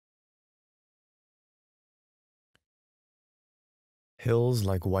Hills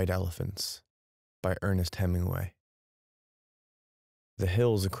Like White Elephants by Ernest Hemingway. The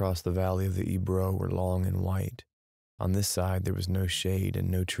hills across the valley of the Ebro were long and white. On this side there was no shade and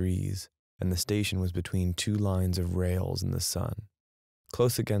no trees, and the station was between two lines of rails in the sun.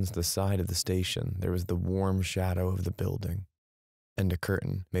 Close against the side of the station there was the warm shadow of the building, and a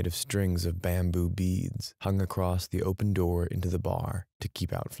curtain made of strings of bamboo beads hung across the open door into the bar to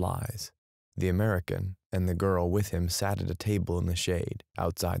keep out flies. The American and the girl with him sat at a table in the shade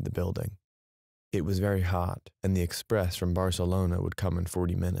outside the building. It was very hot, and the express from Barcelona would come in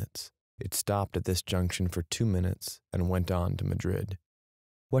 40 minutes. It stopped at this junction for 2 minutes and went on to Madrid.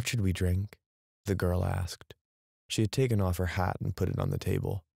 "What should we drink?" the girl asked. She had taken off her hat and put it on the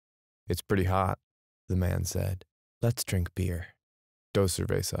table. "It's pretty hot," the man said. "Let's drink beer." "Dos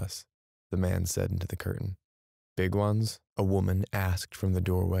cervezas," the man said into the curtain. "Big ones?" a woman asked from the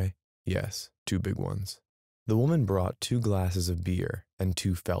doorway. "Yes, 2 big ones." The woman brought 2 glasses of beer and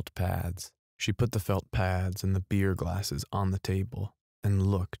 2 felt pads. She put the felt pads and the beer glasses on the table and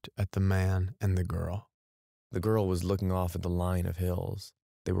looked at the man and the girl. The girl was looking off at the line of hills.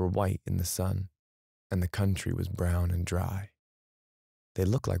 They were white in the sun, and the country was brown and dry. "They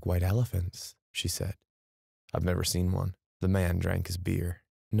look like white elephants," she said. "I've never seen one." The man drank his beer.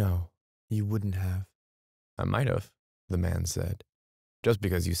 "No, you wouldn't have." "I might have," the man said. "Just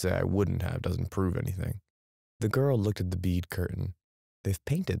because you say I wouldn't have doesn't prove anything." The girl looked at the bead curtain. "They've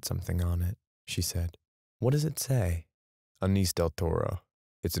painted something on it," she said. "What does it say?" "Anís del Toro.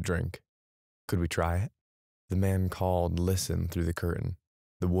 It's a drink. Could we try it?" The man called "Listen" through the curtain.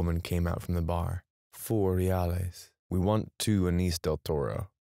 The woman came out from the bar. "4 reales. We want 2 Anís del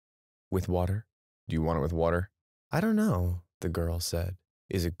Toro." "With water?" "Do you want it with water?" "I don't know," the girl said.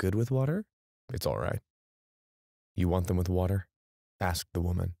 "Is it good with water?" "It's all right." "You want them with water?" asked the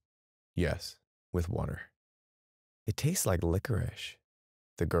woman. "Yes, with water." "It tastes like licorice,"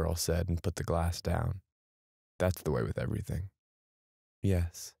 the girl said and put the glass down. "That's the way with everything."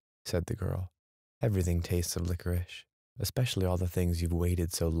 "Yes," said the girl. "Everything tastes of licorice, especially all the things you've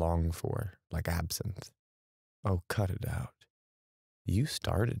waited so long for, like absinthe." "Oh, cut it out." "You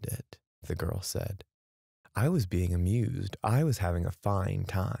started it," the girl said. "I was being amused. I was having a fine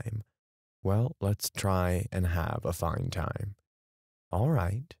time." "Well, let's try and have a fine time." "All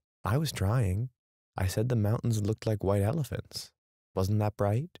right. I was trying. I said the mountains looked like white elephants. Wasn't that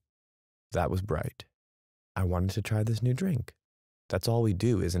bright?" "That was bright." "I wanted to try this new drink. That's all we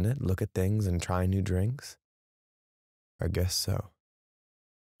do, isn't it? Look at things and try new drinks?" "I guess so."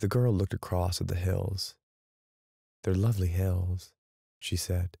 The girl looked across at the hills. "They're lovely hills," she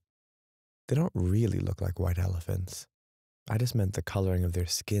said. "They don't really look like white elephants. I just meant the coloring of their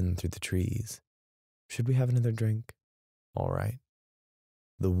skin through the trees. Should we have another drink?" "All right."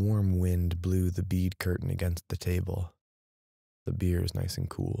 The warm wind blew the bead curtain against the table. "The beer is nice and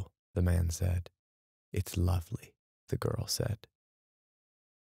cool," the man said. "It's lovely," the girl said.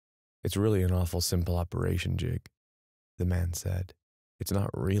 "It's really an awful simple operation, Jig," the man said. "It's not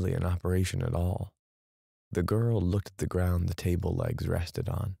really an operation at all." The girl looked at the ground the table legs rested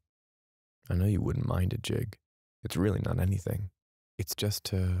on. "I know you wouldn't mind it, Jig. It's really not anything. It's just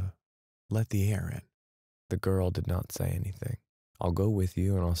to let the air in." The girl did not say anything. "I'll go with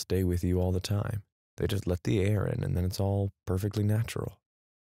you and I'll stay with you all the time. They just let the air in and then it's all perfectly natural."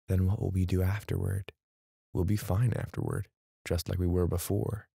 "Then what will we do afterward?" "We'll be fine afterward, just like we were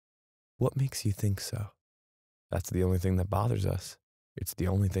before." "What makes you think so?" "That's the only thing that bothers us. It's the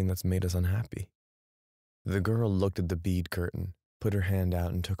only thing that's made us unhappy." The girl looked at the bead curtain, put her hand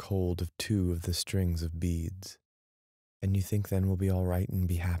out and took hold of 2 of the strings of beads. "And you think then we'll be all right and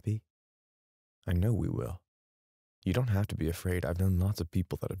be happy?" "I know we will. You don't have to be afraid. I've known lots of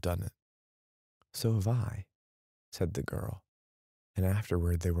people that have done it." "So have I," said the girl. "And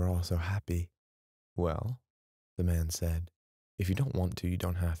afterward they were all so happy." "Well," the man said, "if you don't want to, you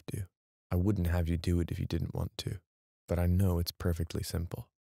don't have to. I wouldn't have you do it if you didn't want to. But I know it's perfectly simple."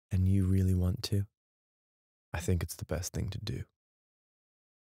 "And you really want to?" "I think it's the best thing to do.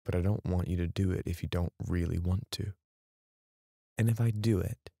 But I don't want you to do it if you don't really want to." "And if I do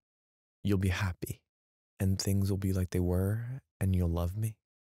it, you'll be happy, and things will be like they were, and you'll love me?"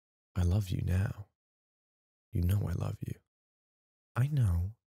 "I love you now. You know I love you." "I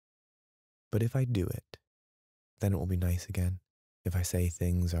know. But if I do it, then it will be nice again. If I say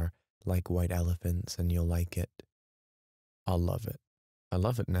things are like white elephants and you'll like it." "I'll love it. I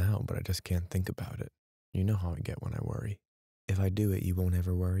love it now, but I just can't think about it. You know how I get when I worry." "If I do it, you won't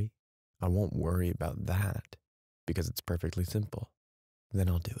ever worry?" "I won't worry about that because it's perfectly simple." "Then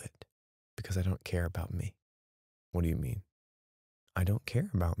I'll do it because I don't care about me." "What do you mean?" "I don't care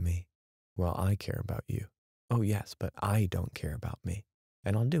about me." "Well, I care about you. Oh yes, but I don't care about me.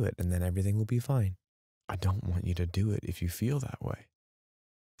 And I'll do it, and then everything will be fine. I don't want you to do it if you feel that way.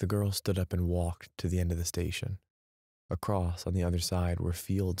 The girl stood up and walked to the end of the station. Across, on the other side, were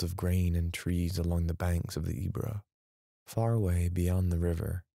fields of grain and trees along the banks of the Ebro. Far away, beyond the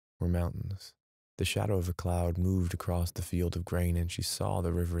river, were mountains. The shadow of a cloud moved across the field of grain, and she saw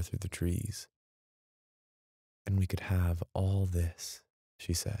the river through the trees. And we could have all this,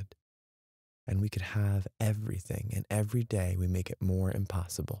 she said. And we could have everything, and every day we make it more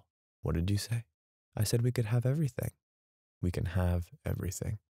impossible. What did you say? I said we could have everything. We can have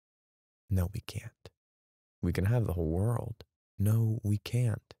everything. No, we can't. We can have the whole world. No, we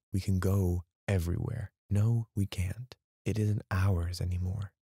can't. We can go everywhere. No, we can't. It isn't ours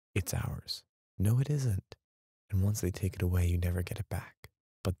anymore. It's ours. No, it isn't. And once they take it away, you never get it back.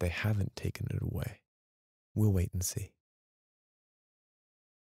 But they haven't taken it away. We'll wait and see.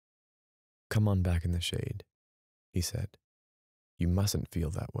 Come on back in the shade, he said. You mustn't feel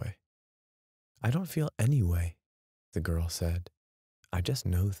that way. I don't feel any way, the girl said. I just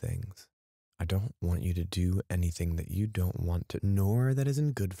know things. I don't want you to do anything that you don't want to, nor that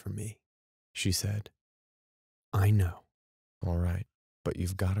isn't good for me, she said. I know. All right, but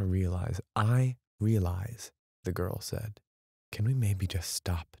you've got to realize. I realize, the girl said. Can we maybe just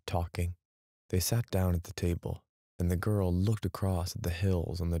stop talking? They sat down at the table, and the girl looked across at the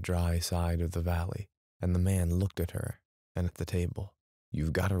hills on the dry side of the valley, and the man looked at her and at the table.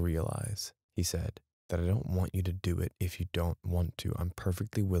 You've got to realize, he said, that I don't want you to do it if you don't want to. I'm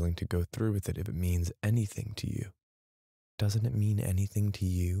perfectly willing to go through with it if it means anything to you. Doesn't it mean anything to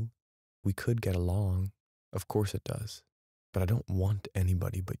you? We could get along. Of course it does. But I don't want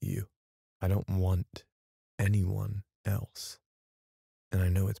anybody but you. I don't want anyone else. And I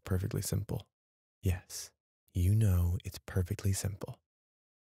know it's perfectly simple. Yes, you know it's perfectly simple.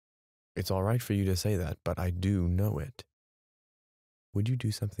 It's all right for you to say that, but I do know it. Would you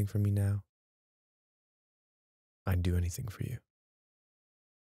do something for me now? I'd do anything for you.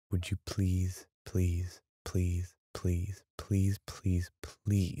 Would you please, please, please, please, please, please,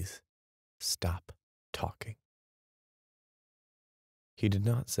 please stop talking? He did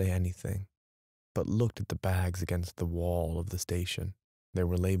not say anything, but looked at the bags against the wall of the station. There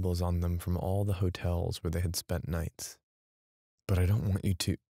were labels on them from all the hotels where they had spent nights. But I don't want you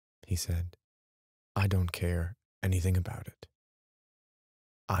to, he said. I don't care anything about it.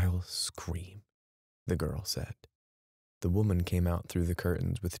 I'll scream, the girl said. The woman came out through the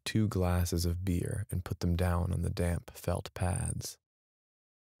curtains with 2 glasses of beer and put them down on the damp felt pads.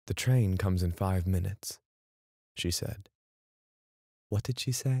 The train comes in 5 minutes, she said. What did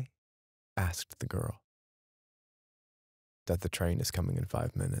she say? Asked the girl. That the train is coming in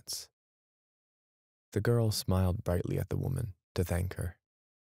 5 minutes. The girl smiled brightly at the woman to thank her.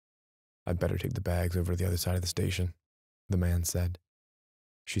 I'd better take the bags over to the other side of the station, the man said.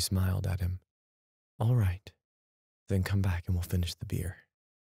 She smiled at him. All right, then come back and we'll finish the beer.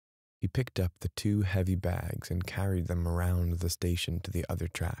 He picked up the 2 heavy bags and carried them around the station to the other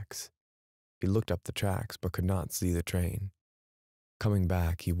tracks. He looked up the tracks but could not see the train. Coming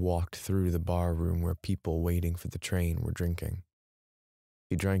back, he walked through the bar room where people waiting for the train were drinking.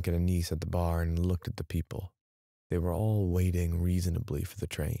 He drank an anise at the bar and looked at the people. They were all waiting reasonably for the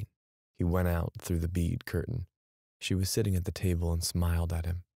train. He went out through the bead curtain. She was sitting at the table and smiled at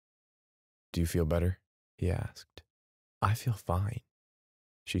him. Do you feel better? He asked. I feel fine,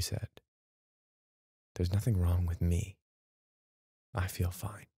 she said. There's nothing wrong with me. I feel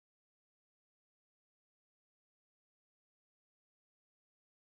fine.